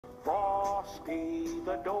Frosty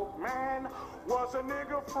the Dope Man was a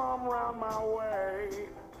nigga from round my way.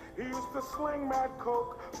 He used to sling mad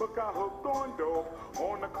coke, but got hooked on dope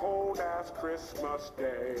on a cold-ass Christmas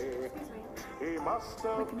day. He must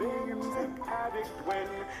have been an addict when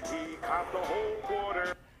he caught the whole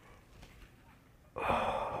quarter.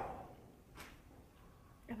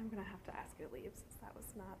 And I'm gonna have to ask you to leave since that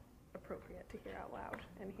was not appropriate to hear out loud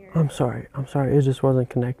and hear. I'm sorry, it just wasn't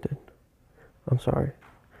connected. I'm sorry.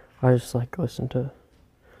 I just like listen to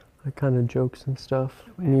like kind of jokes and stuff,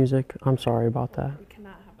 music. I'm sorry about that. We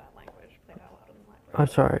cannot have that language played out loud in the library. I'm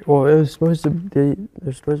sorry. Well, it was supposed to be,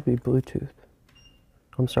 there's supposed to be Bluetooth.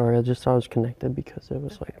 I'm sorry, I just thought it was connected because it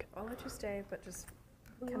was like. I'll let you stay, but just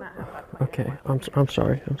cannot have that played Okay, out. I'm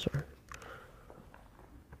sorry.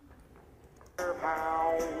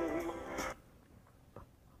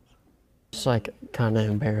 Just like kind of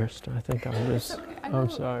embarrassed. I think I'm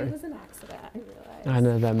sorry. It was an accident, I realize. I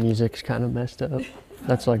know that music's kind of messed up.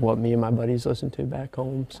 That's like what me and my buddies listen to back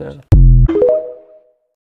home, so.